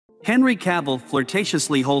Henry Cavill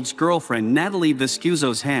flirtatiously holds girlfriend Natalie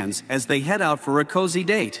Viscuso's hands as they head out for a cozy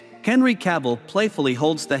date. Henry Cavill playfully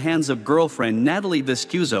holds the hands of girlfriend Natalie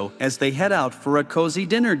Viscuso as they head out for a cozy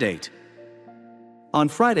dinner date. On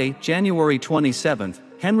Friday, January 27th,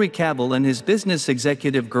 Henry Cavill and his business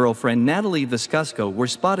executive girlfriend Natalie Viscusco were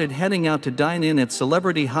spotted heading out to dine in at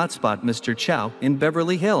celebrity hotspot Mr Chow in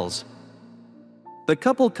Beverly Hills. The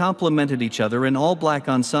couple complimented each other in all-black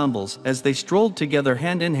ensembles as they strolled together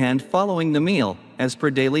hand-in-hand following the meal, as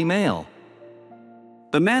per Daily Mail.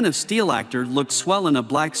 The Man of Steel actor looked swell in a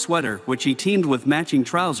black sweater which he teamed with matching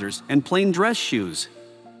trousers and plain dress shoes.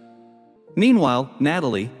 Meanwhile,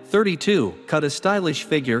 Natalie, 32, cut a stylish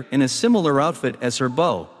figure in a similar outfit as her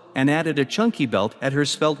beau, and added a chunky belt at her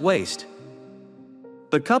svelte waist.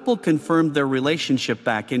 The couple confirmed their relationship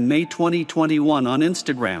back in May 2021 on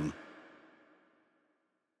Instagram.